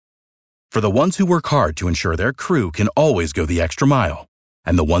For the ones who work hard to ensure their crew can always go the extra mile,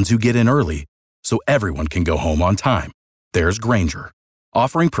 and the ones who get in early so everyone can go home on time, there's Grainger,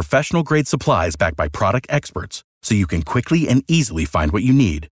 offering professional-grade supplies backed by product experts so you can quickly and easily find what you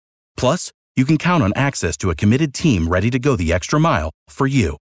need. Plus, you can count on access to a committed team ready to go the extra mile for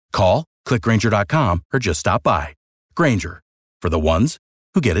you. Call, click Grainger.com, or just stop by. Grainger, for the ones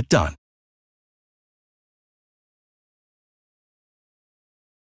who get it done.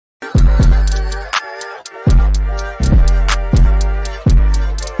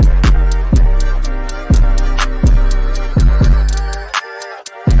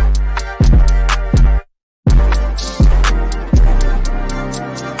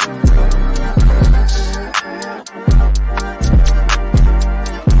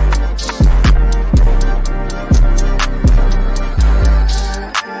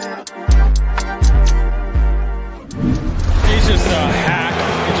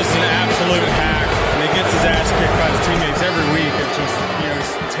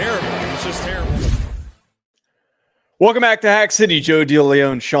 Welcome back to Hack City. Joe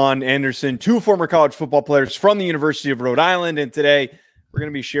DeLeone, Sean Anderson, two former college football players from the University of Rhode Island. And today we're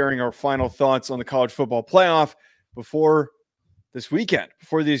going to be sharing our final thoughts on the college football playoff before this weekend,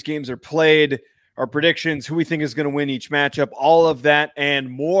 before these games are played, our predictions, who we think is going to win each matchup, all of that and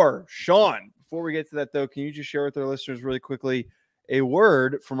more. Sean, before we get to that, though, can you just share with our listeners really quickly a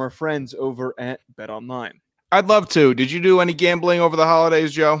word from our friends over at BetOnline? I'd love to. Did you do any gambling over the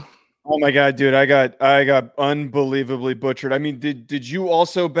holidays, Joe? Oh my God, dude! I got unbelievably butchered. I mean, did you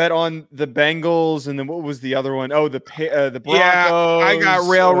also bet on the Bengals and then what was the other one? Oh, the Broncos. Yeah, I got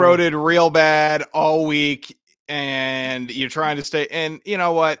railroaded real bad all week, and you're trying to stay. And you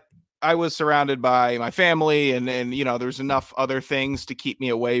know what? I was surrounded by my family, and you know, there's enough other things to keep me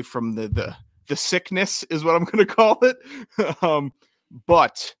away from the sickness, is what I'm going to call it.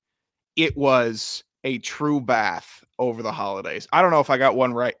 But it was a true bath over the holidays. I don't know if I got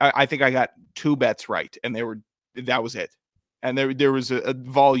one right. I think I got two bets right, and that was it. And there was a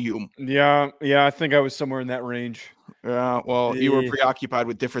volume. Yeah. I think I was somewhere in that range. Yeah. Well, you were preoccupied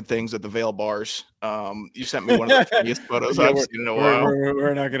with different things at the Vail bars. You sent me one of the funniest photos I've seen in a while.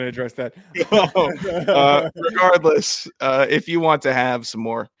 We're not going to address that. Regardless, if you want to have some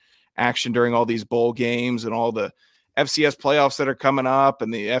more action during all these bowl games and all the FCS playoffs that are coming up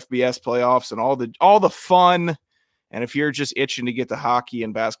and the FBS playoffs and all the fun. And if you're just itching to get to hockey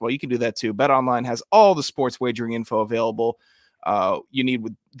and basketball, you can do that too. BetOnline has all the sports wagering info available. You need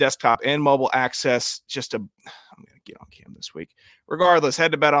with desktop and mobile access. I'm going to get on cam this week. Regardless,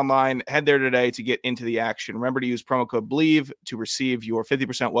 head to BetOnline. Head there today to get into the action. Remember to use promo code BLEAV to receive your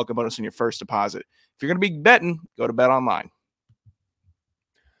 50% welcome bonus on your first deposit. If you're going to be betting, go to BetOnline.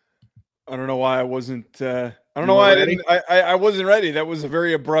 I don't know why I wasn't. I don't know why I wasn't ready. That was a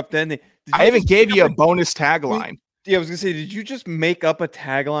very abrupt ending. I even gave you a bonus tagline. Yeah, I was gonna say, did you just make up a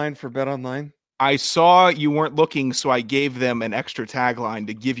tagline for BetOnline? I saw you weren't looking, so I gave them an extra tagline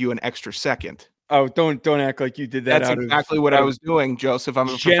to give you an extra second. Oh, don't act like you did that. That's exactly what I was doing, Joseph. I'm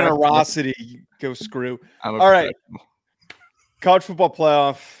a generosity. Go screw. All right. College football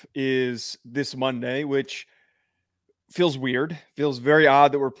playoff is this Monday, which feels weird. Feels very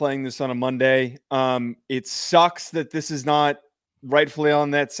odd that we're playing this on a Monday. It sucks that this is not rightfully on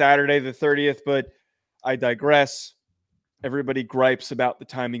that Saturday, the 30th, but I digress. Everybody gripes about the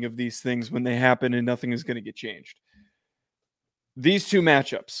timing of these things when they happen, and nothing is going to get changed. These two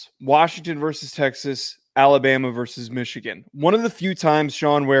matchups, Washington versus Texas, Alabama versus Michigan. One of the few times,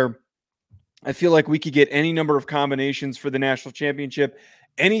 Sean, where I feel like we could get any number of combinations for the national championship.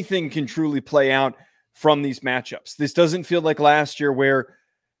 Anything can truly play out from these matchups. This doesn't feel like last year where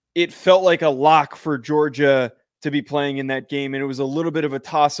it felt like a lock for Georgia to be playing in that game, and it was a little bit of a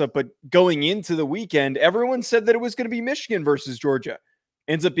toss-up, but going into the weekend, everyone said that it was going to be Michigan versus Georgia.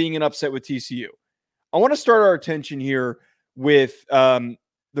 Ends up being an upset with TCU. I want to start our attention here with the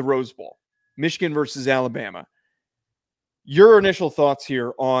Rose Bowl, Michigan versus Alabama. Your initial thoughts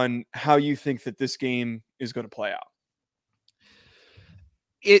here on how you think that this game is going to play out.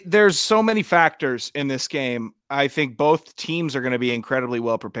 There's so many factors in this game. I think both teams are going to be incredibly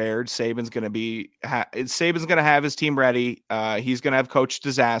well prepared. Saban's going to have his team ready. He's going to have coached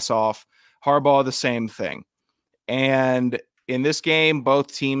his ass off. Harbaugh, the same thing. And in this game,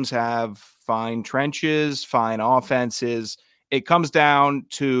 both teams have fine trenches, fine offenses. It comes down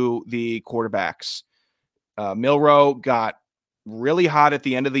to the quarterbacks. Milroe got really hot at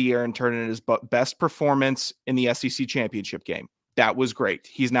the end of the year and turned in his best performance in the SEC championship game. That was great.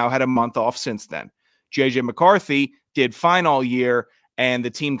 He's now had a month off since then. JJ McCarthy did fine all year, and the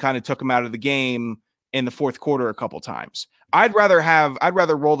team kind of took him out of the game in the fourth quarter a couple times. I'd rather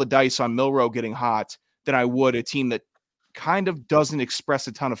roll the dice on Milroe getting hot than I would a team that kind of doesn't express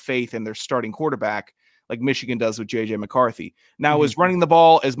a ton of faith in their starting quarterback like Michigan does with JJ McCarthy. Now, is running the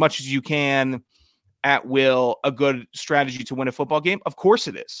ball as much as you can at will a good strategy to win a football game? Of course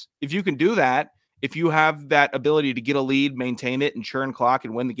it is. If you can do that, if you have that ability to get a lead, maintain it, and churn clock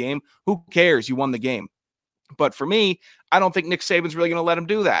and win the game, who cares? You won the game. But for me, I don't think Nick Saban's really going to let him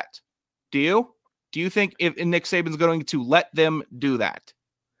do that. Do you? Do you think if Nick Saban's going to let them do that?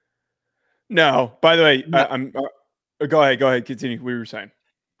 No. By the way, No. Go ahead. Continue. We were saying.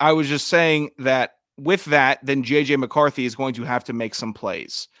 I was just saying that with that, then JJ McCarthy is going to have to make some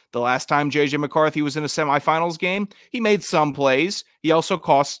plays. The last time JJ McCarthy was in a semifinals game, he made some plays. He also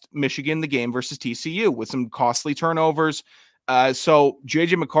cost Michigan the game versus TCU with some costly turnovers. So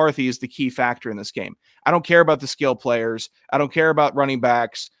JJ McCarthy is the key factor in this game. I don't care about the skill players. I don't care about running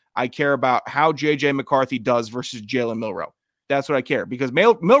backs. I care about how JJ McCarthy does versus Jalen Milroe. That's what I care, because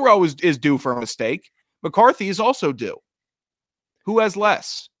Milroe is due for a mistake. McCarthy is also due. Who has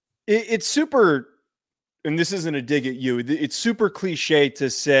less? It's super, and this isn't a dig at you, it's super cliche to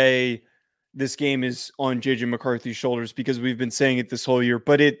say this game is on JJ McCarthy's shoulders because we've been saying it this whole year,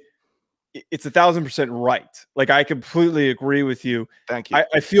 but it's 1,000% right. Like, I completely agree with you. Thank you.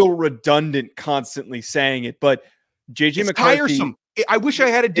 I feel redundant constantly saying it, but JJ McCarthy. Tiresome. I wish I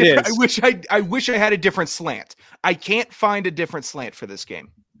had a different. I wish I had a different slant. I can't find a different slant for this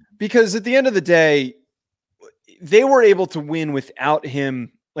game because at the end of the day, they were able to win without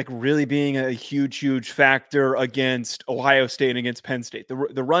him like really being a huge factor against Ohio State and against Penn State. The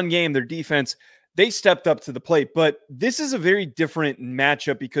run game, their defense, they stepped up to the plate. But this is a very different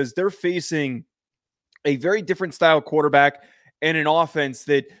matchup because they're facing a very different style quarterback and an offense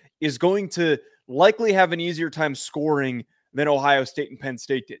that is going to likely have an easier time scoring than Ohio State and Penn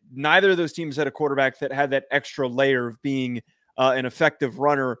State did. Neither of those teams had a quarterback that had that extra layer of being an effective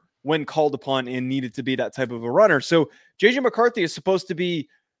runner when called upon and needed to be that type of a runner. So JJ McCarthy is supposed to be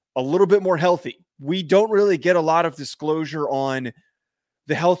a little bit more healthy. We don't really get a lot of disclosure on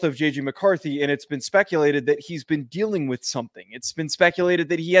the health of JJ McCarthy, and it's been speculated that he's been dealing with something. It's been speculated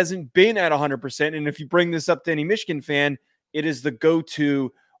that he hasn't been at 100%, and if you bring this up to any Michigan fan, it is the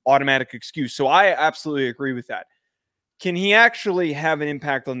go-to automatic excuse. So I absolutely agree with that. Can he actually have an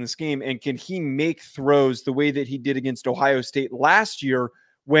impact on this game, and can he make throws the way that he did against Ohio State last year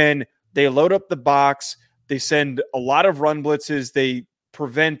when they load up the box, they send a lot of run blitzes, they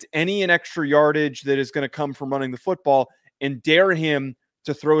prevent any and extra yardage that is going to come from running the football, and dare him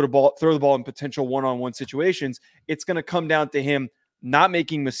to throw the ball in potential one-on-one situations? It's going to come down to him not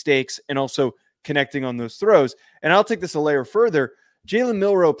making mistakes and also connecting on those throws. And I'll take this a layer further. Jalen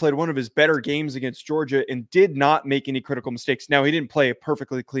Milroe played one of his better games against Georgia and did not make any critical mistakes. Now, he didn't play a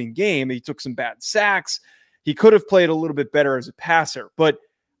perfectly clean game. He took some bad sacks. He could have played a little bit better as a passer. But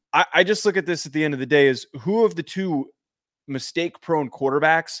I just look at this at the end of the day as who of the two mistake-prone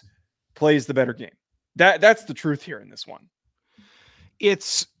quarterbacks plays the better game. That's the truth here in this one.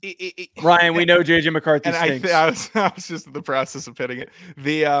 Ryan, we know JJ McCarthy stinks. I was just in the process of pitting it.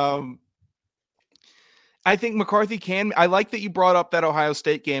 I think McCarthy can. I like that you brought up that Ohio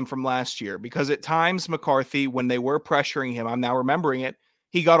State game from last year, because at times McCarthy, when they were pressuring him, I'm now remembering it,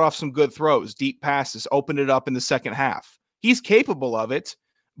 he got off some good throws, deep passes, opened it up in the second half. He's capable of it,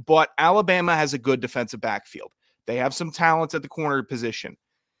 but Alabama has a good defensive backfield. They have some talent at the corner position.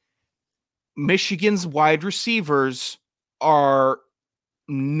 Michigan's wide receivers are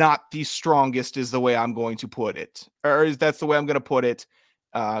not the strongest, is the way I'm going to put it. That's the way I'm going to put it.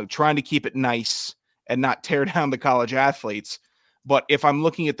 Trying to keep it nice and not tear down the college athletes. But if I'm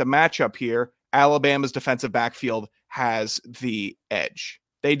looking at the matchup here, Alabama's defensive backfield has the edge.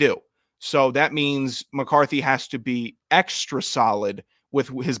 They do. So that means McCarthy has to be extra solid with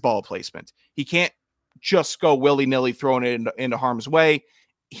his ball placement. He can't just go willy-nilly throwing it into harm's way.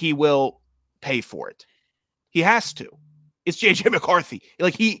 He will pay for it. He has to. It's JJ McCarthy.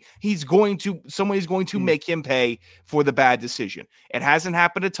 Like somebody's going to make him pay for the bad decision. It hasn't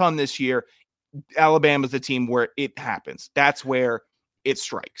happened a ton this year. Alabama's the team where it happens. That's where it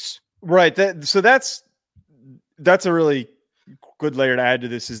strikes. Right. That's a really good layer to add to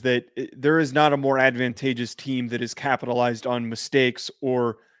this, is that there is not a more advantageous team that is capitalized on mistakes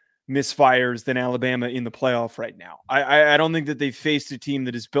or misfires than Alabama in the playoff right now. I don't think that they've faced a team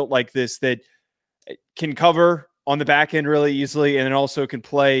that is built like this, that can cover on the back end really easily and then also can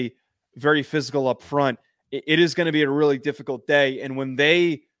play very physical up front. It is going to be a really difficult day. And when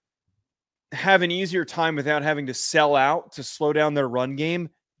they have an easier time without having to sell out to slow down their run game,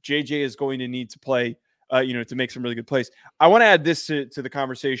 JJ is going to need to play, to make some really good plays. I want to add this to the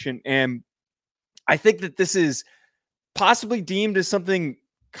conversation. And I think that this is possibly deemed as something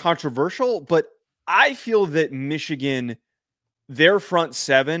controversial, but I feel that Michigan, their front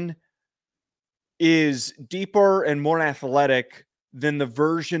seven is deeper and more athletic than the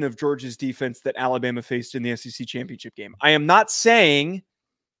version of Georgia's defense that Alabama faced in the SEC championship game. I am not saying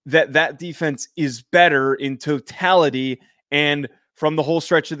that defense is better in totality and from the whole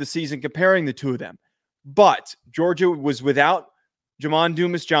stretch of the season comparing the two of them. But Georgia was without Jamon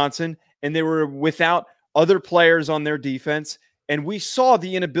Dumas-Johnson, and they were without other players on their defense. And we saw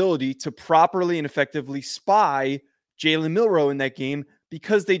the inability to properly and effectively spy Jalen Milroe in that game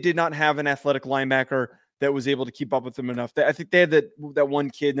because they did not have an athletic linebacker that was able to keep up with them enough. I think they had that one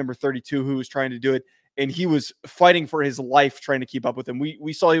kid, number 32, who was trying to do it, and he was fighting for his life trying to keep up with him.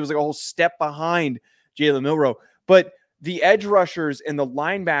 We saw he was like a whole step behind Jalen Milroe. But the edge rushers and the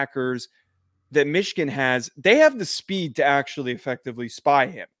linebackers that Michigan has, they have the speed to actually effectively spy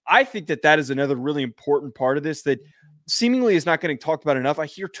him. I think that is another really important part of this that seemingly is not getting talked about enough. I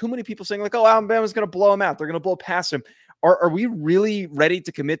hear too many people saying like, oh, Alabama's going to blow him out. They're going to blow past him. Are we really ready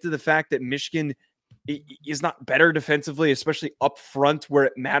to commit to the fact that Michigan is not better defensively, especially up front where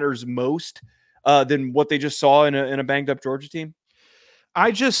it matters most than what they just saw in a banged up Georgia team?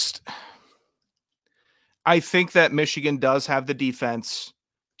 I think that Michigan does have the defense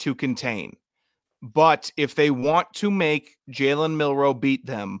to contain. But if they want to make Jalen Milroe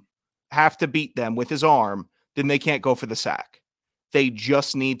have to beat them with his arm, then they can't go for the sack. They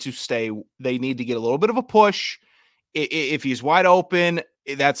just need to they need to get a little bit of a push. If he's wide open,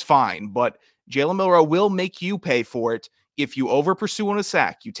 that's fine. But Jalen Milroe will make you pay for it if you over pursue on a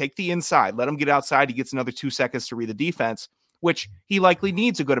sack. You take the inside, let him get outside. He gets another 2 seconds to read the defense, which he likely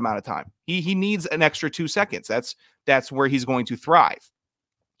needs a good amount of time. He needs an extra 2 seconds. That's where he's going to thrive.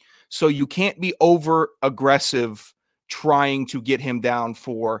 So you can't be over aggressive trying to get him down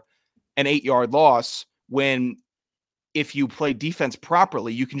for an 8-yard loss when if you play defense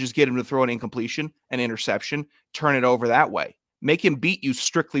properly, you can just get him to throw an incompletion, an interception, turn it over that way. Make him beat you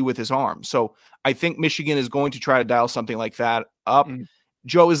strictly with his arm. So I think Michigan is going to try to dial something like that up.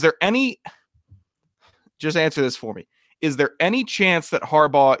 Joe, is there just answer this for me. Is there any chance that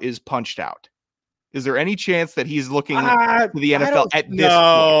Harbaugh is punched out? Is there any chance that he's looking to the NFL at this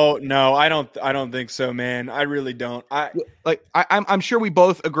point? No, I don't think so, man. I really don't. I'm sure we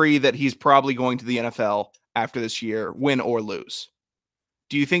both agree that he's probably going to the NFL after this year, win or lose.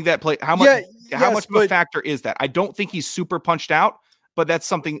 Do you think that how much of a factor is that? I don't think he's super punched out, but that's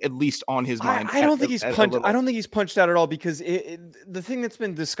something at least on his mind. I don't think he's punched. I don't think he's punched out at all because the thing that's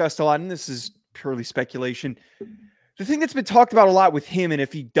been discussed a lot, and this is purely speculation. The thing that's been talked about a lot with him, and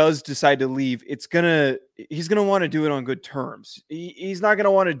if he does decide to leave, he's gonna want to do it on good terms. He's not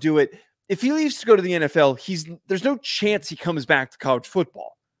gonna want to do it if he leaves to go to the NFL. There's no chance he comes back to college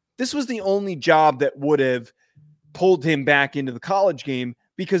football. This was the only job that would have pulled him back into the college game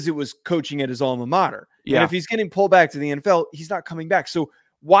because it was coaching at his alma mater. Yeah. And if he's getting pulled back to the NFL, he's not coming back. So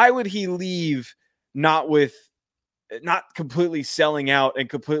why would he leave not completely selling out and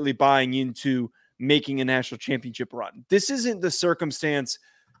completely buying into making a national championship run? This isn't the circumstance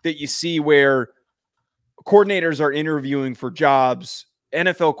that you see where coordinators are interviewing for jobs,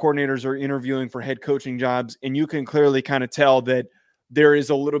 NFL coordinators are interviewing for head coaching jobs, and you can clearly kind of tell that there is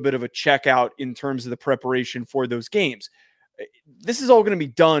a little bit of a checkout in terms of the preparation for those games. This is all going to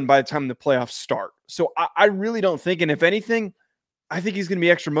be done by the time the playoffs start. So I really don't think, and if anything, I think he's going to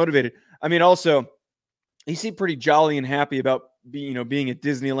be extra motivated. I mean, also, he seemed pretty jolly and happy about being at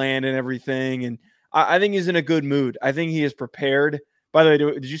Disneyland and everything. And I think he's in a good mood. I think he is prepared. By the way,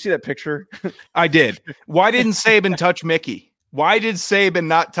 did you see that picture? I did. Why didn't Saban touch Mickey? Why did Saban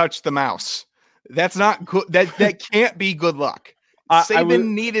not touch the mouse? That's not good. That can't be good luck.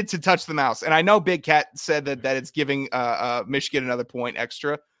 Saban needed to touch the mouse. And I know Big Cat said that it's giving Michigan another point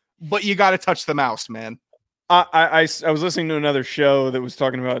extra, but you got to touch the mouse, man. I was listening to another show that was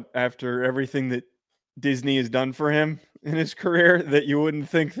talking about after everything that Disney has done for him in his career, that you wouldn't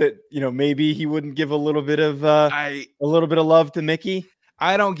think that, maybe he wouldn't give a little bit of love to Mickey.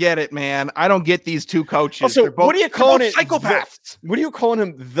 I don't get it, man. I don't get these two coaches. Also, what are you calling it? Psychopaths. What are you calling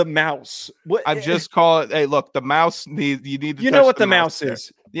him? The mouse? What? I just call it. Hey, look, the mouse. You need to. You know what the mouse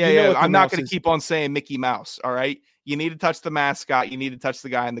is. Yeah. I'm not going to keep on saying Mickey Mouse. All right. You need to touch the mascot. You need to touch the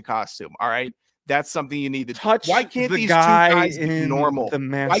guy in the costume. All right. That's something you need to touch. Why can't these two guys be normal?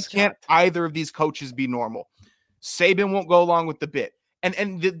 Why can't either of these coaches be normal? Saban won't go along with the bit.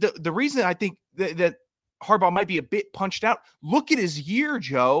 And the reason I think that Harbaugh might be a bit punched out. Look at his year,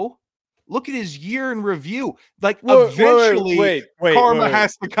 Joe. Look at his year in review. Eventually, karma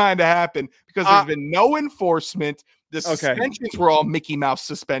has to kind of happen because there's been no enforcement. The suspensions were all Mickey Mouse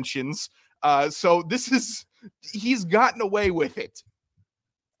suspensions. So he's gotten away with it.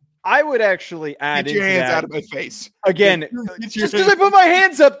 I would actually add Get your into hands that. out of my face. Again, just because I put my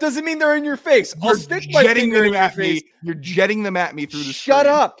hands up doesn't mean they're in your face. I'll stick my finger in your face. You're jetting them at me through the screen.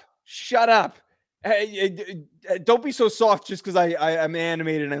 Shut up. Hey, don't be so soft just because I'm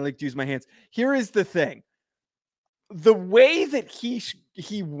animated and I like to use my hands. Here is the thing. The way that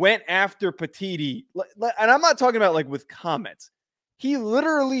he went after Petiti, and I'm not talking about like with comments. He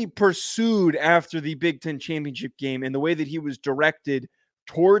literally pursued after the Big Ten championship game, and the way that he was directed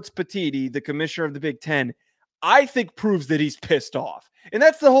towards Petiti, the commissioner of the Big Ten, I think proves that he's pissed off. And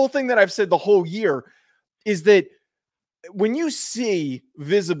that's the whole thing that I've said the whole year, is that when you see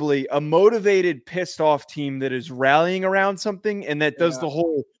visibly a motivated, pissed off team that is rallying around something and that does the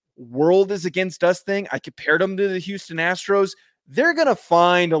whole world is against us thing, I compared them to the Houston Astros. They're going to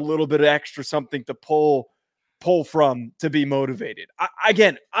find a little bit of extra something to pull from to be motivated.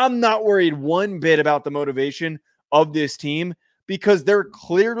 Again, I'm not worried one bit about the motivation of this team because they're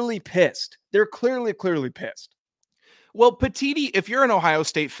clearly pissed. They're clearly pissed. Well, Petiti, if you're an Ohio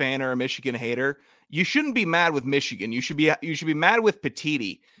State fan or a Michigan hater, you shouldn't be mad with Michigan. You should be mad with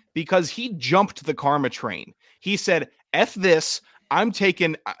Petiti because he jumped the karma train. He said, F this. I'm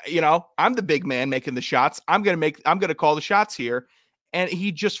taking, I'm the big man making the shots. I'm going to call the shots here. And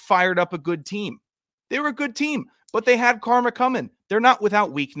he just fired up a good team. They were a good team, but they had karma coming. They're not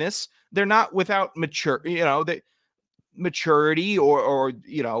without weakness. They're not without maturity or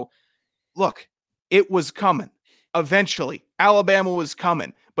look, it was coming. Eventually, Alabama was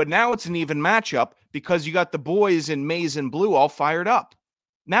coming, but now it's an even matchup because you got the boys in maize and blue all fired up.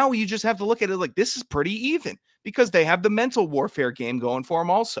 Now you just have to look at it like this is pretty even because they have the mental warfare game going for them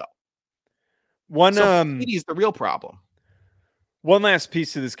also. Petiti's the real problem. One last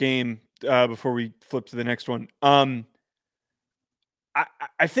piece of this game before we flip to the next one. I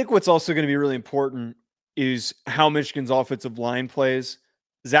think what's also going to be really important is how Michigan's offensive line plays.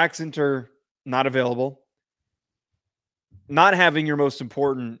 Zach Zinter, not available. Not having your most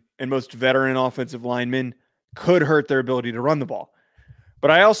important and most veteran offensive lineman could hurt their ability to run the ball.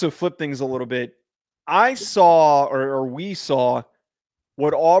 But I also flip things a little bit. I saw, or we saw,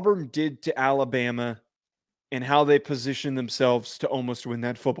 what Auburn did to Alabama and how they positioned themselves to almost win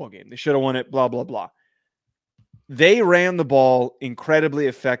that football game. They should have won it, blah, blah, blah. They ran the ball incredibly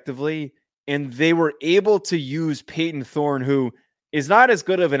effectively, and they were able to use Peyton Thorne, who is not as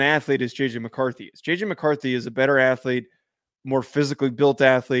good of an athlete as J.J. McCarthy is. J.J. McCarthy is a better athlete, more physically built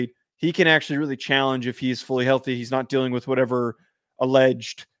athlete. He can actually really challenge if he's fully healthy. He's not dealing with whatever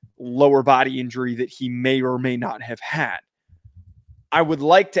alleged lower body injury that he may or may not have had. I would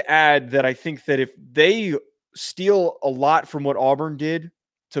like to add that I think that if they steal a lot from what Auburn did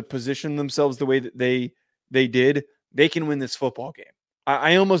to position themselves the way that they did, they can win this football game.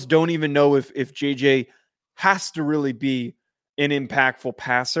 I almost don't even know if JJ has to really be an impactful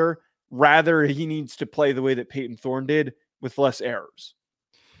passer. Rather, he needs to play the way that Peyton Thorne did with less errors.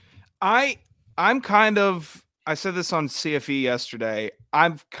 I said this on CFE yesterday.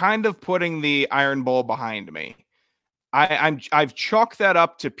 I'm kind of putting the Iron Bowl behind me. I've chalked that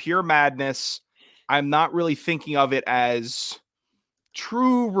up to pure madness. I'm not really thinking of it as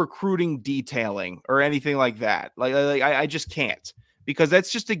true recruiting detailing or anything like that. Like I just can't, because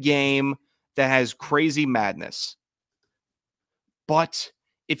that's just a game that has crazy madness. But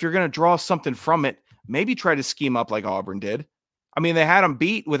if you're going to draw something from it, maybe try to scheme up like Auburn did. I mean, they had them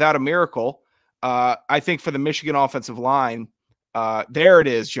beat without a miracle. I think for the Michigan offensive line, there it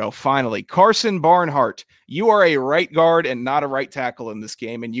is, Joe. Finally, Carson Barnhart. You are a right guard and not a right tackle in this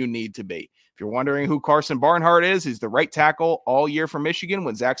game, and you need to be. If you're wondering who Carson Barnhart is, he's the right tackle all year for Michigan.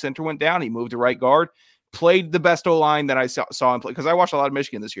 When Zach Zinter went down, he moved to right guard. Played the best O-line that I saw him play, because I watched a lot of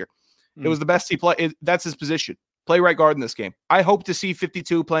Michigan this year. It was the best he played. That's his position. Play right guard in this game. I hope to see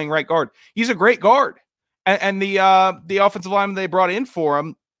 52 playing right guard. He's a great guard. And the offensive lineman they brought in for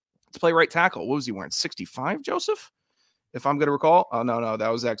him to play right tackle, what was he wearing? 65, Joseph? If I'm going to recall. Oh, no, that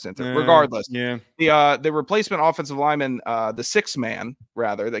was Zach Zinter. Regardless. Yeah. The replacement offensive lineman, the sixth man,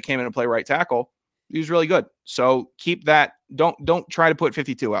 rather, that came in to play right tackle, he was really good. So keep that. Don't try to put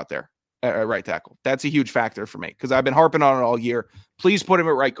 52 out there at right tackle. That's a huge factor for me, because I've been harping on it all year. Please put him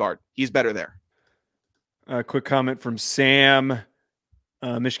at right guard. He's better there. A quick comment from Sam.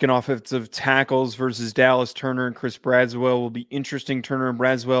 Michigan offensive tackles versus Dallas. Turner and Chris Braswell will be interesting. Turner and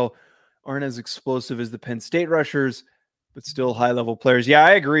Braswell aren't as explosive as the Penn State rushers, but still high-level players. Yeah,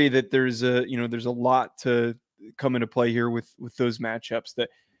 I agree that there's a lot to come into play here with those matchups. That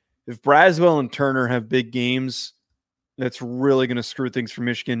if Braswell and Turner have big games, that's really going to screw things for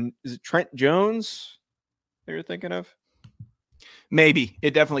Michigan. Is it Trent Jones that you're thinking of? Maybe.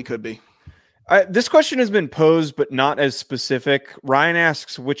 It definitely could be. This question has been posed, but not as specific. Ryan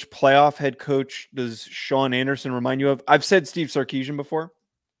asks, which playoff head coach does Sean Anderson remind you of? I've said Steve Sarkisian before.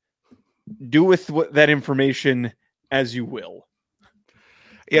 Do with that information as you will.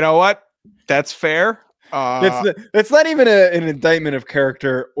 You know what? That's fair. That's not even an indictment of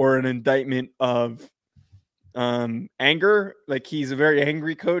character or an indictment of anger. Like, he's a very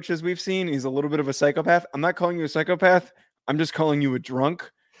angry coach, as we've seen. He's a little bit of a psychopath. I'm not calling you a psychopath. I'm just calling you a drunk.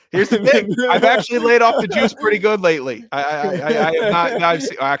 Here's the thing. I've actually laid off the juice pretty good lately. I have not. I've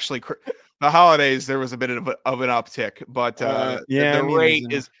seen, actually, the holidays there was a bit of an uptick, but the rate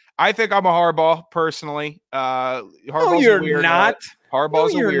is. I think I'm a Harbaugh personally. Harbaugh's no, you're not.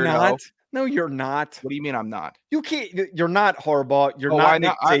 Harbaugh's no, you're a weirdo. Not. No, you're not. What do you mean I'm not? You can't. You're not Harbaugh. You're not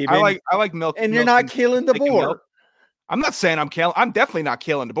Nick Saban. I like milk, and you're not Kalen DeBoer. I'm not saying I'm Kalen. I'm definitely not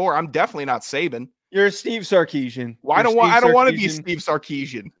Kalen DeBoer. I'm definitely not Saban. You're Steve Sarkisian. I don't want to be Steve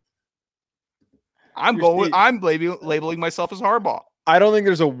Sarkisian. I'm labeling myself as Harbaugh. I don't think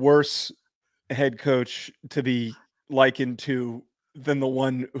there's a worse head coach to be likened to than the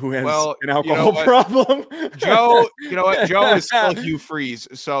one who has an alcohol problem. Joe, you know what? Joe is still Hugh Freeze,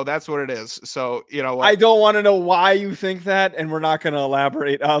 so that's what it is. So, you know what? I don't want to know why you think that, and we're not going to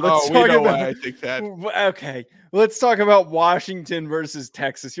elaborate. Let's talk about why I think that. Okay, let's talk about Washington versus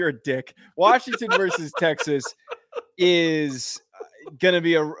Texas. You're a dick. Washington versus Texas is going to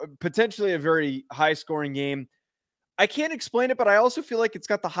be potentially a very high-scoring game. I can't explain it, but I also feel like it's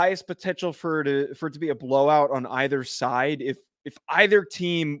got the highest potential for it to be a blowout on either side. If either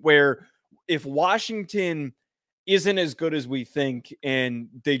team, if Washington isn't as good as we think and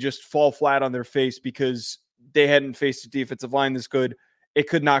they just fall flat on their face because they hadn't faced a defensive line this good, it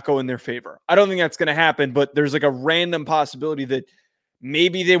could not go in their favor. I don't think that's going to happen, but there's like a random possibility that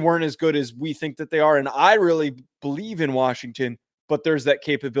maybe they weren't as good as we think that they are. And I really believe in Washington, but there's that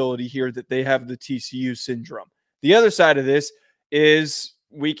capability here that they have the TCU syndrome. The other side of this is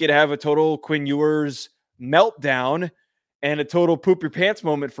we could have a total Quinn Ewers meltdown and a total poop your pants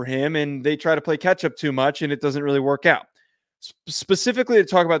moment for him, and they try to play catch up too much, and it doesn't really work out. Specifically to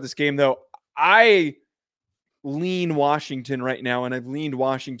talk about this game, though, I lean Washington right now, and I've leaned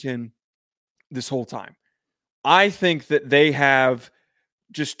Washington this whole time. I think that they have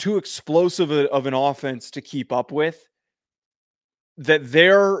just too explosive of an offense to keep up with, that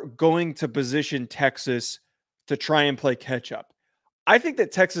they're going to position Texas to try and play catch up. I think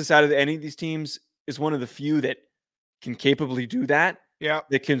that Texas, out of any of these teams, is one of the few that can capably do that. Yeah.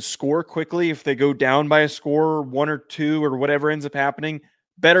 They can score quickly if they go down by a score, 1 or 2 or whatever ends up happening,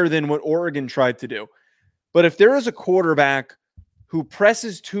 better than what Oregon tried to do. But if there is a quarterback who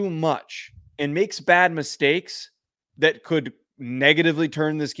presses too much and makes bad mistakes that could negatively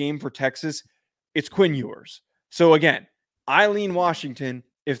turn this game for Texas, it's Quinn Ewers. So again, I lean Washington.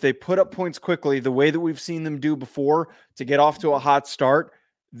 If they put up points quickly, the way that we've seen them do before to get off to a hot start,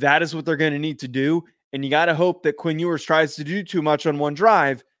 that is what they're going to need to do. And you got to hope that Quinn Ewers tries to do too much on one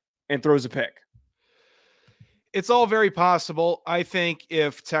drive and throws a pick. It's all very possible. I think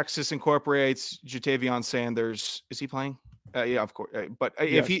if Texas incorporates Jatavion Sanders, is he playing? Yeah, of course. But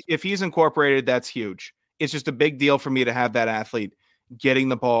yes. if he's incorporated, that's huge. It's just a big deal for me to have that athlete getting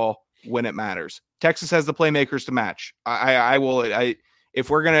the ball when it matters. Texas has the playmakers to match. If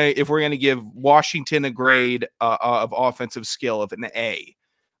we're gonna give Washington a grade of offensive skill of an A,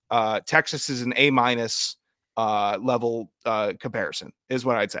 Texas is an A- level comparison is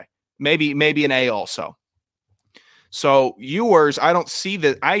what I'd say. Maybe an A also. So Ewers, I don't see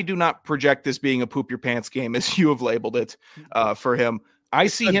that. I do not project this being a poop your pants game as you have labeled it for him. I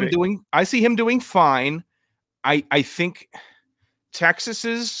see him doing fine. I think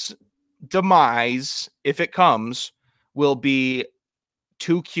Texas's demise, if it comes, will be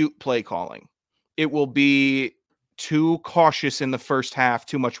too cute play calling. It will be too cautious in the first half,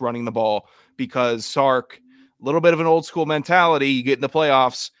 too much running the ball, because Sark, a little bit of an old school mentality. You get in the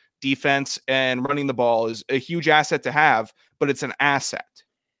playoffs, defense and running the ball is a huge asset to have, but it's an asset.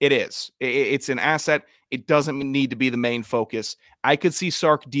 It is. It's an asset. It doesn't need to be the main focus. I could see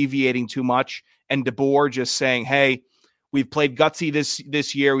Sark deviating too much and DeBoer just saying, hey, we've played gutsy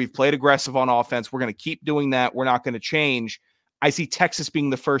this year. We've played aggressive on offense. We're going to keep doing that. We're not going to change. I see Texas being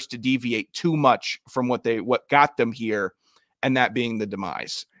the first to deviate too much from what got them here, and that being the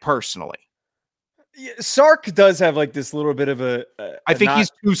demise, personally. Sark does have like this little bit of I think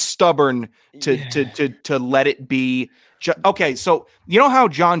he's too stubborn to let it be. Okay, so you know how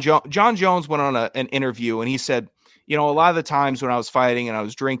John Jones went on an interview and he said, you know, a lot of the times when I was fighting and I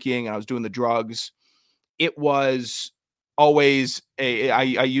was drinking and I was doing the drugs, it was always I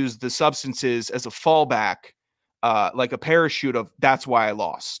used the substances as a fallback, like a parachute of that's why I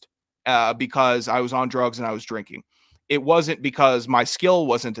lost. because I was on drugs and I was drinking. It wasn't because my skill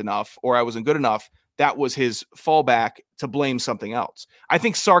wasn't enough or I wasn't good enough. That was his fallback to blame something else. I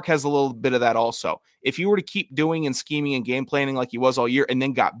think Sark has a little bit of that also. If you were to keep doing and scheming and game planning like he was all year and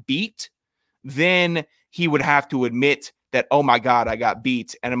then got beat, then he would have to admit that, oh my God, I got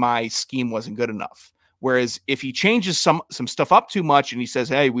beat and my scheme wasn't good enough. Whereas if he changes some stuff up too much and he says,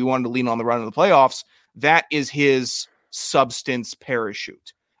 hey, we wanted to lean on the run of the playoffs, that is his substance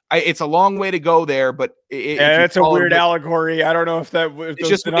parachute. It's a long way to go there, but it's a weird allegory. I don't know if that. It's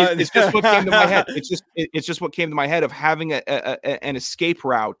just what came to my head. It's just what came to my head of having an escape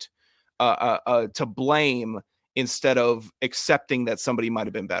route to blame instead of accepting that somebody might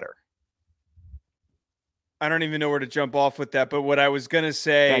have been better. I don't even know where to jump off with that, but what I was gonna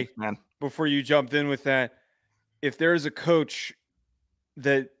say before you jumped in with that, if there's a coach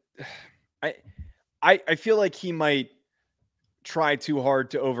that I feel like he might try too hard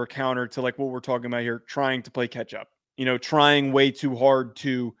to over counter to like what we're talking about here, trying to play catch up, trying way too hard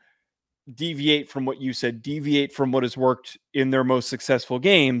to deviate from what you said, deviate from what has worked in their most successful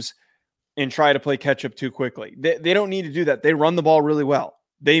games and try to play catch up too quickly. They don't need to do that. They run the ball really well.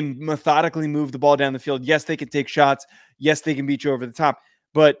 They methodically move the ball down the field. Yes, they can take shots. Yes, they can beat you over the top,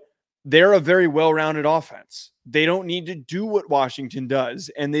 but they're a very well-rounded offense. They don't need to do what Washington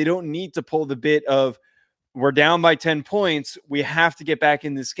does, and they don't need to pull the bit of, we're down by 10 points. We have to get back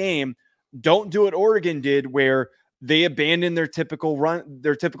in this game. Don't do what Oregon did, where they abandon their typical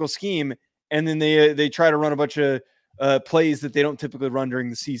scheme, and then they try to run a bunch of plays that they don't typically run during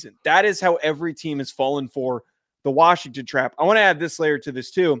the season. That is how every team has fallen for the Washington trap. I want to add this layer to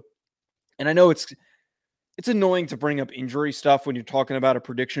this too. And I know it's annoying to bring up injury stuff when you're talking about a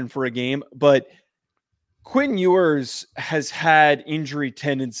prediction for a game, but Quinn Ewers has had injury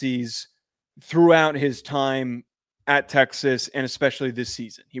tendencies throughout his time at Texas, and especially this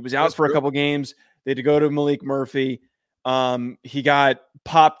season. He was out for a couple games. They had to go to Malik Murphy. He got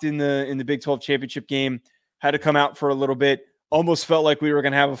popped in the Big 12 championship game, had to come out for a little bit. Almost felt like we were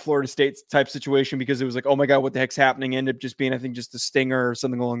going to have a Florida State type situation because it was like, oh my God, what the heck's happening? Ended up just being, I think, just a stinger or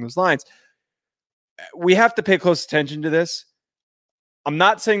something along those lines. We have to pay close attention to this. I'm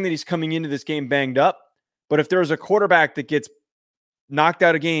not saying that he's coming into this game banged up, but if there's a quarterback that gets knocked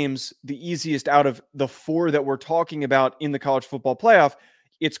out of games, the easiest out of the four that we're talking about in the college football playoff,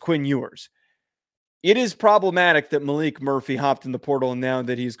 it's Quinn Ewers. It is problematic that Malik Murphy hopped in the portal and now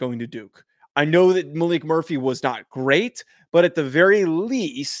that he's going to Duke. I know that Malik Murphy was not great, but at the very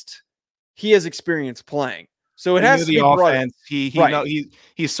least, he has experience playing. So it has to be offense.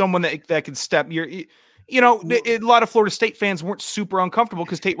 He's someone that can step. A lot of Florida State fans weren't super uncomfortable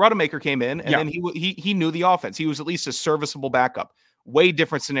because Tate Rodemaker came in and then he knew the offense. He was at least a serviceable backup. Way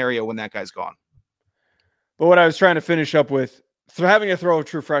different scenario when that guy's gone. But what I was trying to finish up with, having to throw a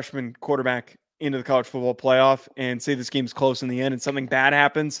true freshman quarterback into the college football playoff and say this game's close in the end and something bad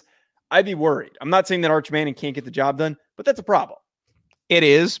happens, I'd be worried. I'm not saying that Arch Manning can't get the job done, but that's a problem. It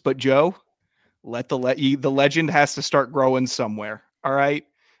is, but Joe, the legend has to start growing somewhere. All right.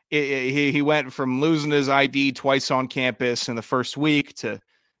 He went from losing his ID twice on campus in the first week to,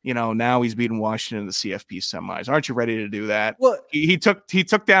 now he's beating Washington in the CFP semis. Aren't you ready to do that? Well, he took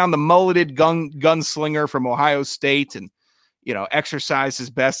down the mulleted gunslinger from Ohio State and, exercised his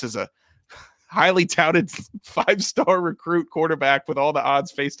best as a highly touted 5-star recruit quarterback with all the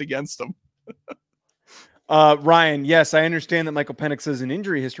odds faced against him. Ryan, yes, I understand that Michael Penix has an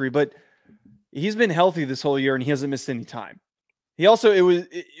injury history, but he's been healthy this whole year and he hasn't missed any time. He also,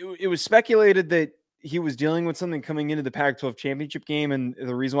 it was speculated that he was dealing with something coming into the Pac-12 championship game, and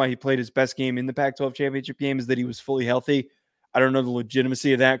the reason why he played his best game in the Pac-12 championship game is that he was fully healthy. I don't know the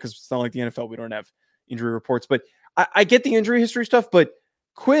legitimacy of that because it's not like the NFL. We don't have injury reports, but I get the injury history stuff, but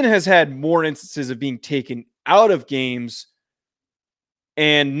Quinn has had more instances of being taken out of games,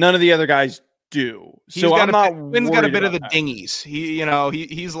 and none of the other guys do. Quinn's got a bit of the dingies.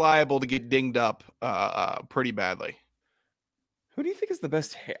 He's liable to get dinged up pretty badly. Who do you think is the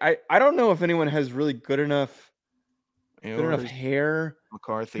best hair? I don't know if anyone has really good enough hair.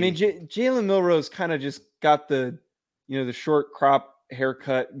 McCarthy. I mean, Jalen Milrose kind of just got the short crop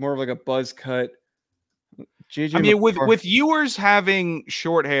haircut, more of like a buzz cut. With Ewers having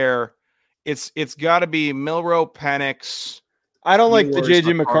short hair, it's got to be Milroe, Penix. I don't like the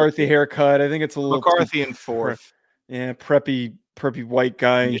JJ McCarthy haircut. I think it's a little McCarthy in fourth. Yeah, preppy white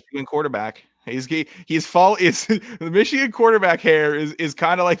guy. Michigan quarterback. The Michigan quarterback hair is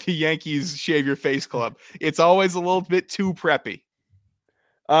kind of like the Yankees shave your face club. It's always a little bit too preppy.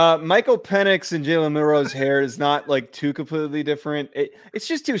 Michael Penix and Jalen Milroe's hair is not like too completely different. It's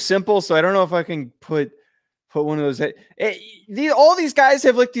just too simple. So I don't know if I can put put one of those. All these guys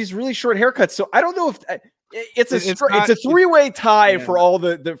have like these really short haircuts, so I don't know if it's a three-way tie for all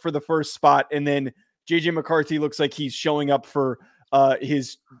for the first spot, and then JJ McCarthy looks like he's showing up for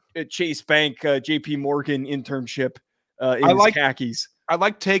his Chase Bank JP Morgan internship in his khakis. I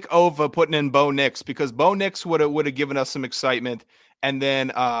like take over putting in Bo Nix because Bo Nix would have given us some excitement. And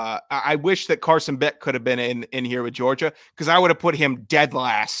then I wish that Carson Beck could have been in here with Georgia because I would have put him dead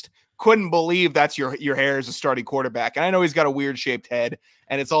last. Couldn't believe that's your hair as a starting quarterback. And I know he's got a weird shaped head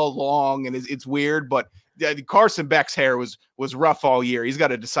and it's all long and it's weird, but Carson Beck's hair was rough all year. He's got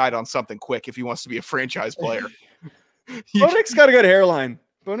to decide on something quick if he wants to be a franchise player. Bo Nix got a good hairline.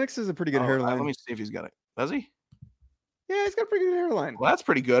 Bo Nix is a pretty good hairline. Let me see if he's got it. Does he? Yeah, he's got a pretty good hairline. Well, that's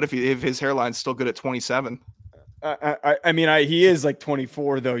pretty good if his hairline's still good at 27. I mean, he is like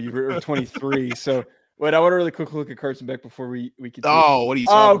 24 though. You were 23. So, wait, I want a really quick look at Carson Beck before we could. Oh, what are you?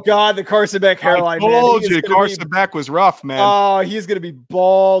 Oh God, the Carson Beck hairline. I told you, Carson Beck was rough, man. Oh, he's gonna be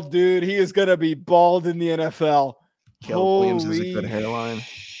bald, dude. He is gonna be bald in the NFL. Caleb Williams has a good hairline.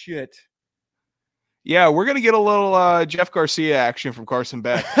 Shit. Yeah, we're gonna get a little Jeff Garcia action from Carson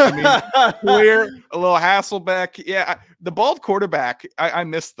Beck. I mean, clear, a little Hasselbeck. Yeah, the bald quarterback. I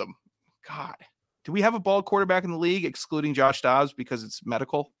miss them. God. Do we have a bald quarterback in the league, excluding Josh Dobbs, because it's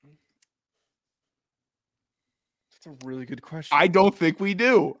medical? That's a really good question. I don't think we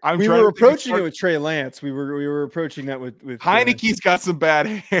do. We were approaching it with Trey Lance. We were approaching that with Heineke's got some bad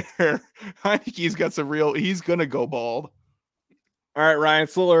hair. Heineke's got some real. He's gonna go bald. All right, Ryan.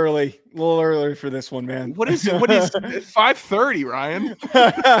 It's a little early for this one, man. What is 5:30, Ryan?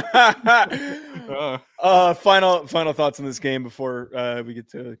 Final thoughts on this game before we get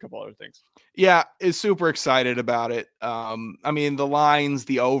to a couple other things. Yeah, is super excited about it. I mean, the lines,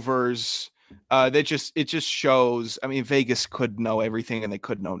 the overs, it just shows. I mean, Vegas could know everything and they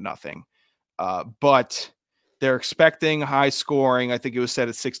could know nothing. But they're expecting high scoring. I think it was set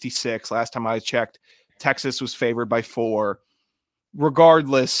at 66 last time I checked. Texas was favored by 4.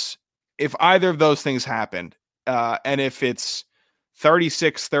 Regardless, if either of those things happened, and if it's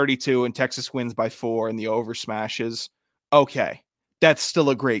 36-32 and Texas wins by 4 and the over smashes, okay, that's still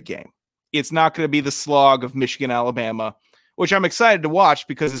a great game. It's not going to be the slog of Michigan, Alabama, which I'm excited to watch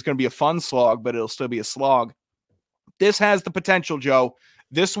because it's going to be a fun slog, but it'll still be a slog. This has the potential, Joe.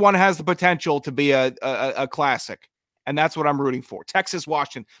 This one has the potential to be a classic, and that's what I'm rooting for.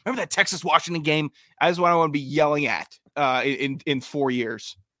 Texas-Washington. Remember that Texas-Washington game? That's what I want to be yelling at in 4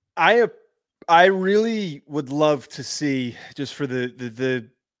 years. I really would love to see, just for the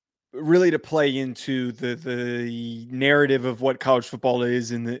really to play into the narrative of what college football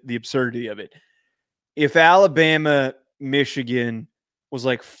is and the absurdity of it. If Alabama, Michigan was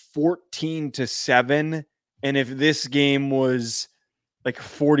like 14-7, and if this game was like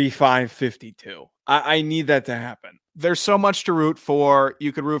 45-52, I need that to happen. There's so much to root for.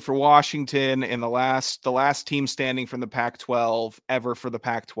 You could root for Washington and the last team standing from the Pac-12 ever for the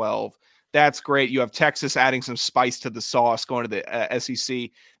Pac-12. That's great. You have Texas adding some spice to the sauce, going to the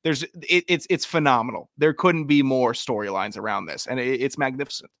SEC. It's phenomenal. There couldn't be more storylines around this, and it's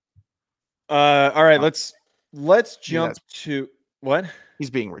magnificent. All right, let's jump to what? He's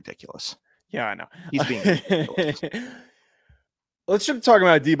being ridiculous. Yeah, I know. He's being ridiculous. Let's jump talking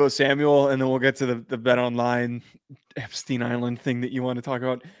about Deebo Samuel, and then we'll get to the Bet Online Epstein Island thing that you want to talk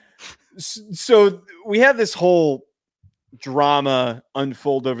about. So we had this whole drama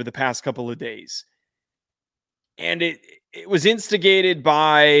unfold over the past couple of days, and it was instigated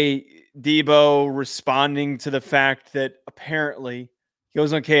by Deebo responding to the fact that apparently he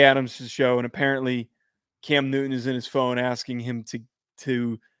goes on Kay Adams' show, and apparently Cam Newton is in his phone asking him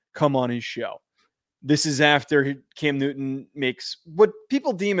to come on his show. This is after Cam Newton makes what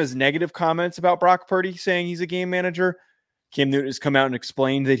people deem as negative comments about Brock Purdy, saying he's a game manager. Cam Newton has come out and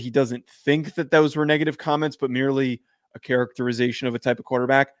explained that he doesn't think that those were negative comments, but merely a characterization of a type of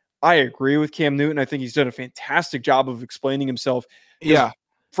quarterback. I agree with Cam Newton. I think he's done a fantastic job of explaining himself. Yeah.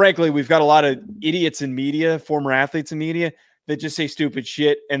 Frankly, we've got a lot of idiots in media, former athletes in media, that just say stupid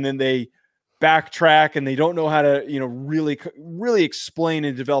shit, and then they backtrack and they don't know how to, really explain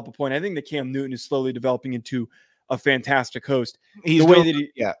and develop a point. I think that Cam Newton is slowly developing into a fantastic host. He's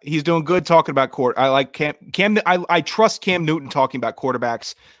doing good talking about I like Cam. I trust Cam Newton talking about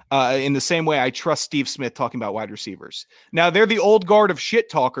quarterbacks in the same way I trust Steve Smith talking about wide receivers. Now they're the old guard of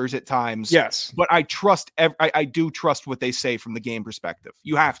shit talkers at times. Yes, but I do trust what they say from the game perspective.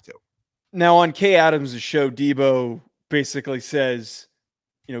 You have to. Now on Kay Adams' show, Deebo basically says,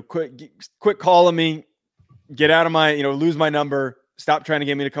 quit calling me, get out of my, lose my number, stop trying to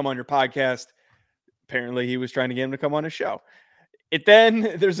get me to come on your podcast. Apparently he was trying to get him to come on his show.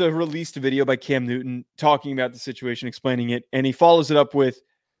 There's a released video by Cam Newton talking about the situation, explaining it, and he follows it up with,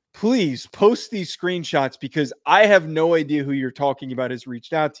 please post these screenshots because I have no idea who you're talking about has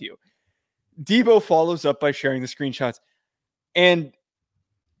reached out to you. Debo follows up by sharing the screenshots. And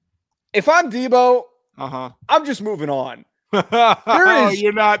if I'm Debo, I'm just moving on.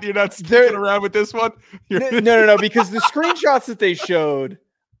 You're not sticking around with this one? No, because the screenshots that they showed,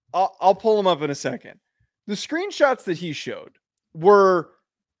 I'll pull them up in a second. The screenshots that he showed were,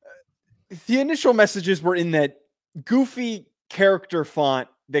 the initial messages were in that goofy character font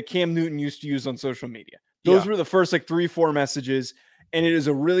that Cam Newton used to use on social media. Those were the first 3-4 messages, and it is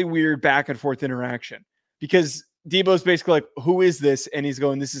a really weird back and forth interaction because Debo's basically like, who is this? And he's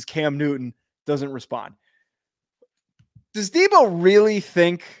going, this is Cam Newton, doesn't respond. Does Debo really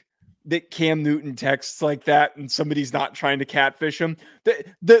think that Cam Newton texts like that and somebody's not trying to catfish him?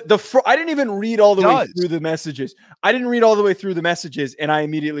 I didn't even read all the way through the messages. And I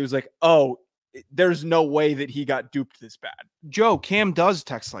immediately was like, oh, there's no way that he got duped this bad. Joe, Cam does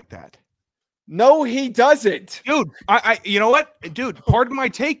text like that. No, he doesn't. Dude, you know what? Dude, Pardon My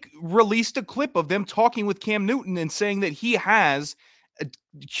Take released a clip of them talking with Cam Newton and saying that he has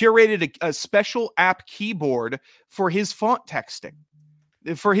curated a special app keyboard for his font texting,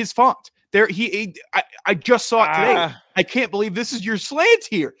 for his font. I just saw it today. I can't believe this is your slant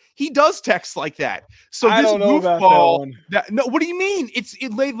here. He does text like that. So I this don't know about goofball. that one. No, what do you mean?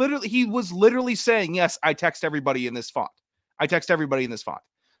 He was literally saying, yes, I text everybody in this font.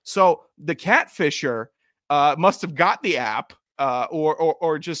 So the catfisher must have got the app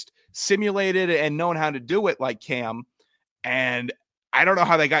or just simulated and known how to do it like Cam. And I don't know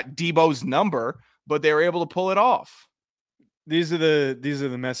how they got Debo's number, but they were able to pull it off. These are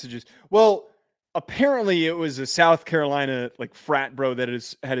the messages. Well, apparently it was a South Carolina frat bro that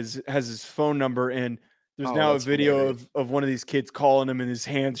has his phone number, and there's now a video of one of these kids calling him and his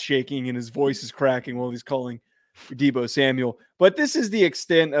hands shaking and his voice is cracking while he's calling Debo Samuel. But this is the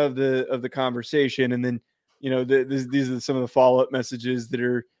extent of the conversation, and then these are some of the follow-up messages that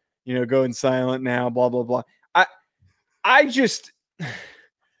are going silent now, blah blah blah. I just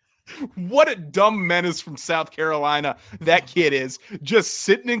what a dumb menace from South Carolina that kid is, just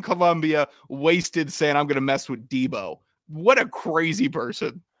sitting in Columbia, wasted, saying, I'm going to mess with Debo. What a crazy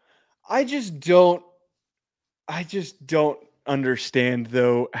person. I just don't understand,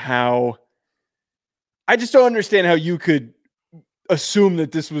 though, how you could assume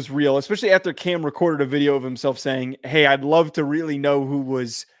that this was real, especially after Cam recorded a video of himself saying, hey, I'd love to really know who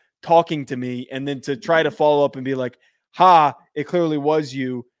was talking to me, and then to try to follow up and be like, ha, it clearly was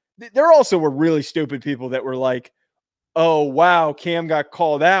you. There also were really stupid people that were like, oh, wow, Cam got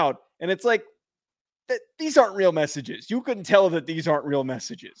called out. And it's like, these aren't real messages. You couldn't tell that these aren't real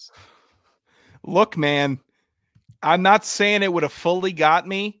messages. Look, man, I'm not saying it would have fully got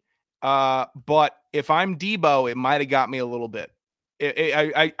me, but if I'm Debo, it might have got me a little bit.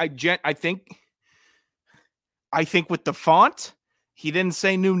 I think with the font, he didn't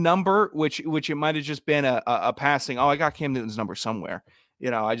say new number, which it might have just been a passing. Oh, I got Cam Newton's number somewhere.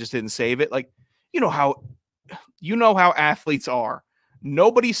 I just didn't save it. Like, how athletes are.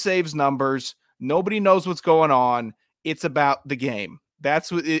 Nobody saves numbers. Nobody knows what's going on. It's about the game.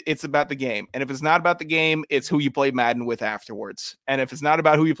 That's what it's about, the game. And if it's not about the game, it's who you play Madden with afterwards. And if it's not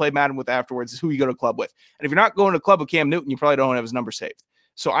about who you play Madden with afterwards, it's who you go to club with. And if you're not going to club with Cam Newton, you probably don't have his number saved.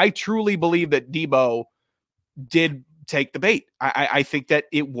 So I truly believe that Debo did take the bait. I think that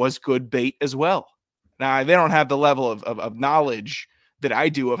it was good bait as well. Now, they don't have the level of knowledge that I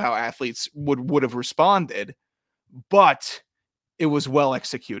do of how athletes would have responded, but it was well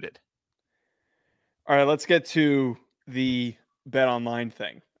executed. All right, let's get to the Bet Online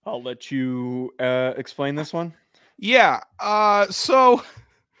thing. I'll let you explain this one. Yeah. So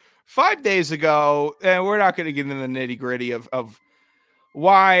 5 days ago, and we're not going to get into the nitty gritty of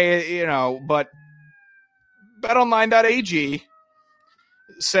why, but betonline.ag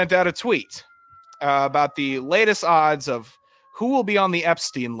sent out a tweet about the latest odds of who will be on the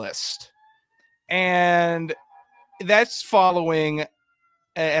Epstein list. And that's following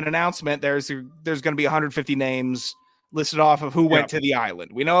an announcement. There's going to be 150 names listed off of who went to the island.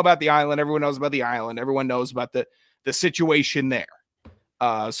 We know about the island. Everyone knows about the island. Everyone knows about the situation there.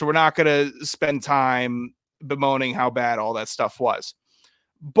 So we're not going to spend time bemoaning how bad all that stuff was.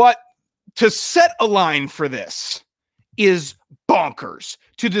 But to set a line for this is bonkers.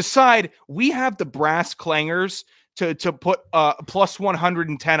 To decide we have the brass clangers to put plus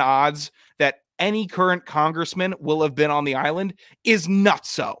 110 odds that any current congressman will have been on the island is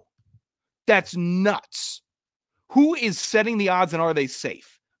nutso. That's nuts. Who is setting the odds, and are they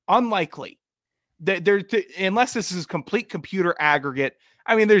safe? Unlikely. unless this is complete computer aggregate,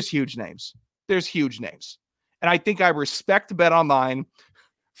 I mean, there's huge names. And I think I respect BetOnline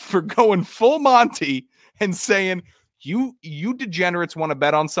for going full Monty and saying, you degenerates want to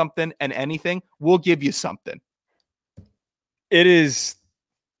bet on something and anything, we'll give you something. It is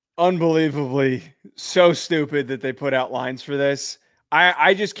unbelievably so stupid that they put out lines for this.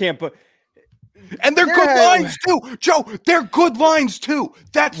 I just can't put. And they're good lines too, Joe. They're good lines too.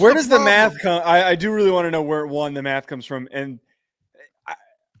 That's where does the math come? I do really want to know where the math comes from, and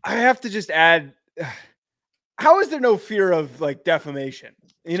I have to just add. How is there no fear of like defamation?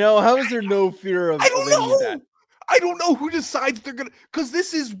 How is there no fear of? I don't know. That? I don't know who decides they're gonna, because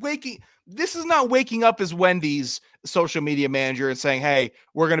this is not waking up as Wendy's social media manager and saying, "Hey,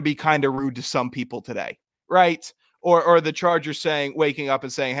 we're gonna be kind of rude to some people today," right? Or the Chargers waking up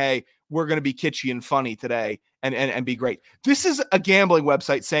and saying, "Hey, we're gonna be kitschy and funny today and be great." This is a gambling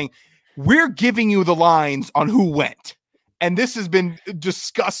website saying, "We're giving you the lines on who went, and this has been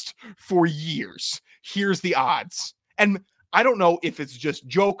discussed for years. Here's the odds." And I don't know if it's just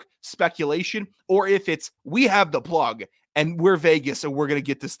joke speculation or if it's we have the plug and we're Vegas and we're going to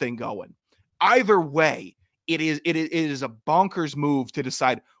get this thing going. Either way, it is a bonkers move to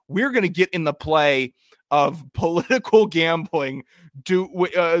decide we're going to get in the play of political gambling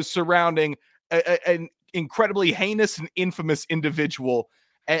surrounding an incredibly heinous and infamous individual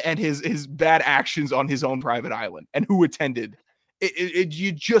and his bad actions on his own private island and who attended.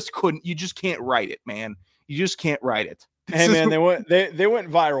 You just can't write it, man. You just can't write it. Hey man, they went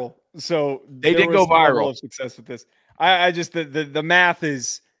viral, so they did go viral. Of success with this. I just the math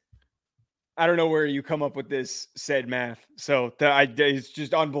is. I don't know where you come up with this said math. So it's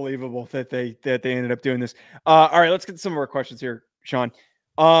just unbelievable that they ended up doing this. All right, let's get some of our questions here, Sean.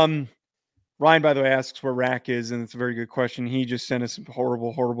 Ryan, by the way, asks where Rack is, and it's a very good question. He just sent us some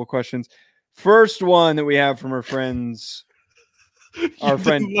horrible questions. First one that we have from our friends. Our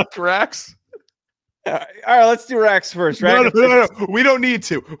friend Rax. All right, let's do Rax first. Right? No. We don't need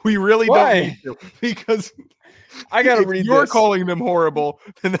to. We really don't need to, because I gotta read. You're calling them horrible,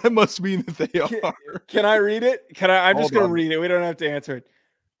 then that must mean that they are. Can I read it? I'm just gonna read it. We don't have to answer it.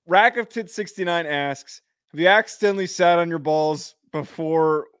 Rack of Tit 69 asks, have you accidentally sat on your balls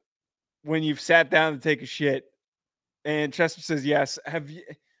before when you've sat down to take a shit? And Chester says yes. Have you?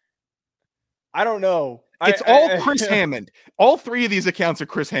 I don't know. It's all Chris Hammond. All three of these accounts are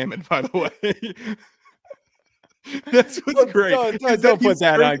Chris Hammond, by the way. That's what's great. Don't put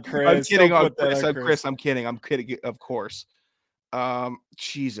that on Chris. I'm kidding on Chris. I'm kidding. Of course.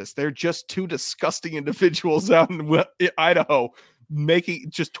 Jesus, they're just two disgusting individuals out in Idaho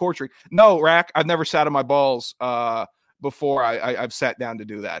just torturing. No, Rack, I've never sat on my balls before I've sat down to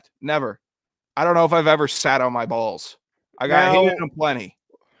do that. Never. I don't know if I've ever sat on my balls. I got hit them plenty.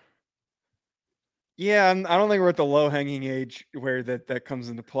 Yeah, I don't think we're at the low-hanging age where that comes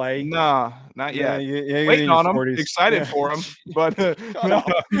into play. No, not yet. Waiting on them, excited for them, but no.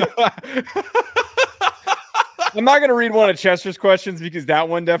 I'm not going to read one of Chester's questions because that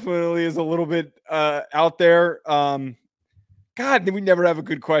one definitely is a little bit out there. God, we never have a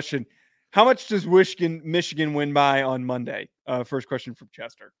good question. How much does Michigan win by on Monday? First question from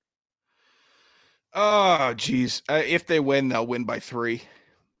Chester. Oh, geez. If they win, they'll win by 3.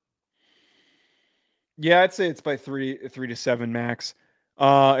 Yeah, I'd say it's by 3 to 7 max.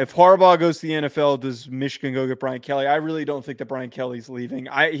 If Harbaugh goes to the NFL, does Michigan go get Brian Kelly? I really don't think that Brian Kelly's leaving.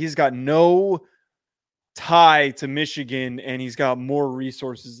 He's got no tie to Michigan, and he's got more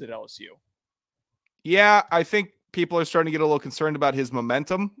resources at LSU. Yeah, I think people are starting to get a little concerned about his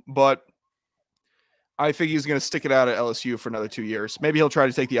momentum, but I think he's going to stick it out at LSU for another 2 years. Maybe he'll try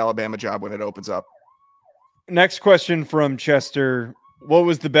to take the Alabama job when it opens up. Next question from Chester. What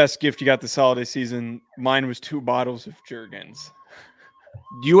was the best gift you got this holiday season? Mine was 2 bottles of Jergens.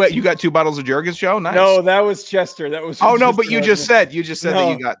 You got 2 bottles of Jergens, Joe? Nice. No, that was Chester. That was. Oh no, but you just said that you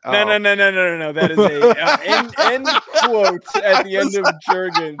got. Oh. No. That is a end quote at the end of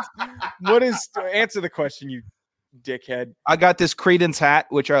Jergens. What is? Answer the question, you dickhead. I got this Credence hat,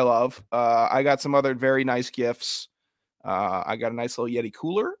 which I love. I got some other very nice gifts. I got a nice little Yeti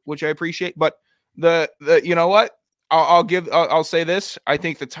cooler, which I appreciate. But the you know what? I'll say this. I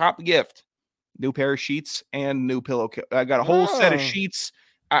think the top gift, new pair of sheets and new pillow. I got a whole set of sheets.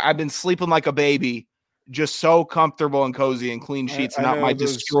 I've been sleeping like a baby, just so comfortable and cozy and clean sheets, not my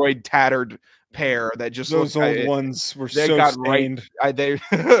destroyed, tattered pair that just those old ones were so stained. They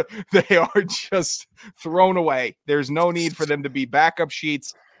are just thrown away. There's no need for them to be backup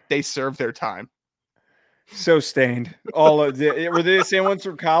sheets. They serve their time. So stained. Were they the same ones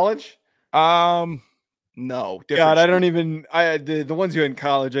from college? No, God, I don't even. The ones you had in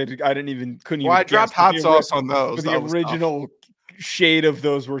college, I couldn't even. I dropped hot sauce on those. But the original shade of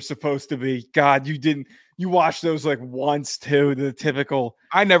those were supposed to be. God, you didn't. You washed those like once too. The typical.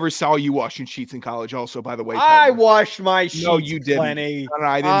 I never saw you washing sheets in college. Also, by the way, I washed my sheets. No, you didn't. Plenty. No,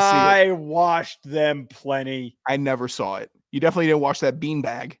 I didn't see it. I washed them plenty. I never saw it. You definitely didn't wash that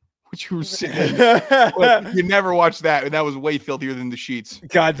beanbag, which you were sitting in. You never watched that, and that was way filthier than the sheets.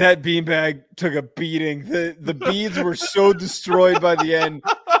 God, that beanbag took a beating. The beads were so destroyed by the end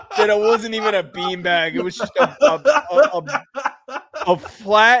that it wasn't even a beanbag. It was just a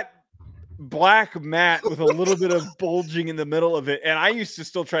flat black mat with a little bit of bulging in the middle of it. And I used to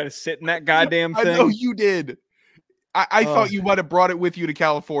still try to sit in that goddamn thing. I know you did. I thought you might have brought it with you to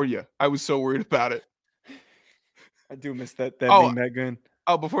California. I was so worried about it. I do miss that beanbag gun.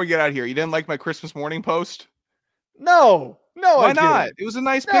 Oh, before we get out of here, you didn't like my Christmas morning post? No. Why not? It was a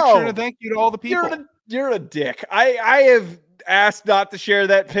nice picture and a thank you to all the people. You're a dick. I have asked not to share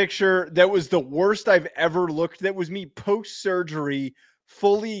that picture. That was the worst I've ever looked. That was me post-surgery,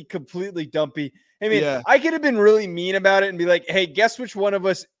 completely dumpy. I mean, yeah. I could have been really mean about it and be like, hey, guess which one of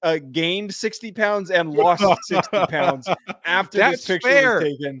us gained 60 pounds and lost 60 pounds after this picture was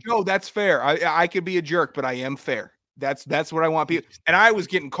taken. No, that's fair. I could be a jerk, but I am fair. That's what I want people. And I was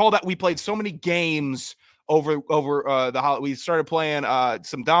getting called out. We played so many games over the holiday. We started playing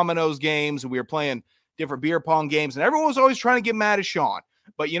some dominoes games, and we were playing different beer pong games, and everyone was always trying to get mad at Sean.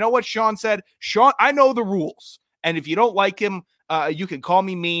 But you know what Sean said? Sean, I know the rules, and if you don't like him, you can call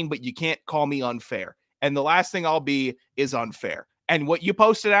me mean, but you can't call me unfair. And the last thing I'll be is unfair. And what you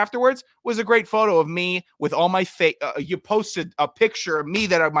posted afterwards was a great photo of me with all my face. You posted a picture of me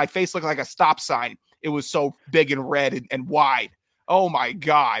that my face looked like a stop sign. It was so big and red and wide. Oh my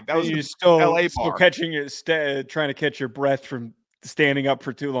God. That was still catching your trying to catch your breath from standing up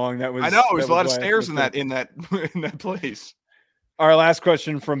for too long. That was, I know there's a lot of stairs in that place. Our last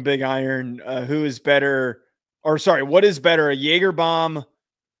question from Big Iron. Who is better? Or sorry, what is better, a Jaeger bomb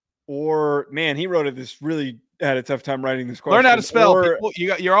or man, he wrote it. This really had a tough time writing this question. Learn how to spell. People,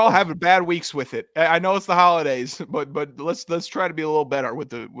 you're all having bad weeks with it. I know it's the holidays, but let's try to be a little better with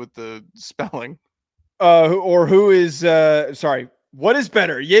the spelling. Who is sorry? What is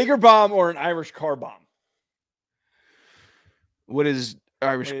better, Jaeger bomb or an Irish car bomb? What is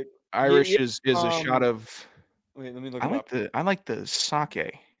Irish? Irish is a shot of. Wait, let me look. I like the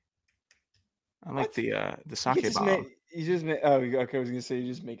sake. I like the sake bomb. You just made, okay. I was gonna say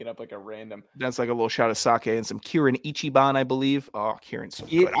you just make it up like a random. That's like a little shot of sake and some Kirin Ichiban, I believe. Oh, Kirin's so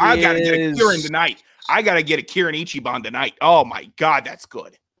good. I gotta get a Kirin tonight. I gotta get a Kirin Ichiban tonight. Oh my God, that's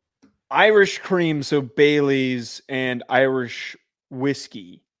good. Irish cream, so Bailey's and Irish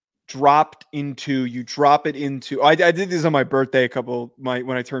whiskey dropped into. You drop it into. I did this on my birthday.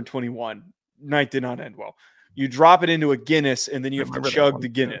 When I turned 21. Night did not end well. You drop it into a Guinness and then you have to chug the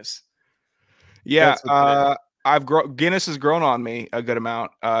Guinness. Yeah, Guinness has grown on me a good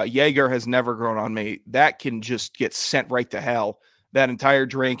amount. Jaeger has never grown on me. That can just get sent right to hell. That entire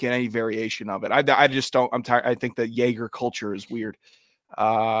drink and any variation of it. I just don't. I'm tired. I think the Jaeger culture is weird.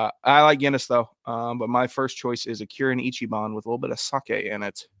 I like Guinness though. But my first choice is a Kirin Ichiban with a little bit of sake in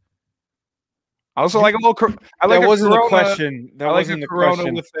it. I also like a little. That wasn't the question. That wasn't the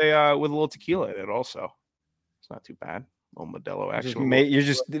Corona with a little tequila in it. Also, it's not too bad. A little Modelo, actually. You're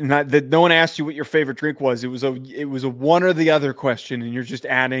just not that. No one asked you what your favorite drink was. It was a one or the other question, and you're just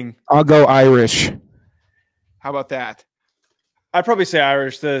adding. I'll go Irish. How about that? I'd probably say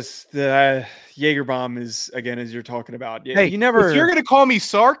Irish. The Jaeger bomb is, again, as you're talking about. Hey, if you're gonna call me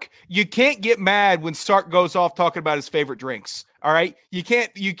Sark, you can't get mad when Sark goes off talking about his favorite drinks. All right, you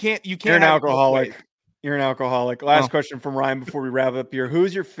can't. You're an alcoholic. You're an alcoholic. Last question from Ryan before we wrap up here.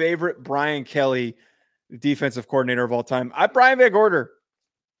 Who's your favorite Brian Kelly defensive coordinator of all time? Brian Van Gorder.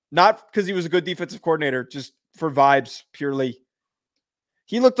 Not because he was a good defensive coordinator, just for vibes purely.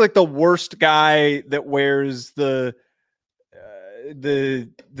 He looked like the worst guy that wears the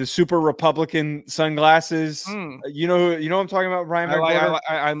super Republican sunglasses. You know what I'm talking about, Brian Van Gorder?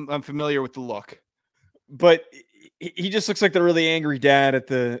 I'm familiar with the look. But he just looks like the really angry dad at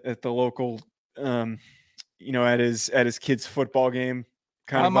the local at his kid's football game.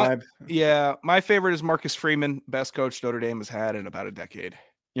 Kind of vibe. Yeah, my favorite is Marcus Freeman, best coach Notre Dame has had in about a decade.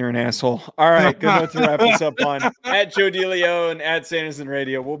 You're an asshole. All right, good note to wrap this up on. At Joe DeLeone, at Sanderson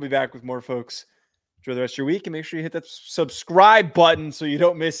Radio. We'll be back with more, folks. Enjoy the rest of your week, and make sure you hit that subscribe button so you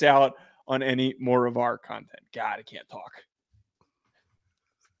don't miss out on any more of our content. God, I can't talk.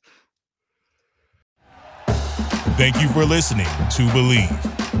 Thank you for listening to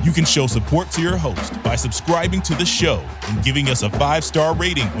Believe. You can show support to your host by subscribing to the show and giving us a 5-star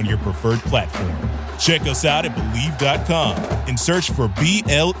rating on your preferred platform. Check us out at Believe.com and search for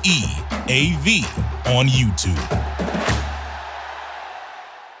BLEAV on YouTube.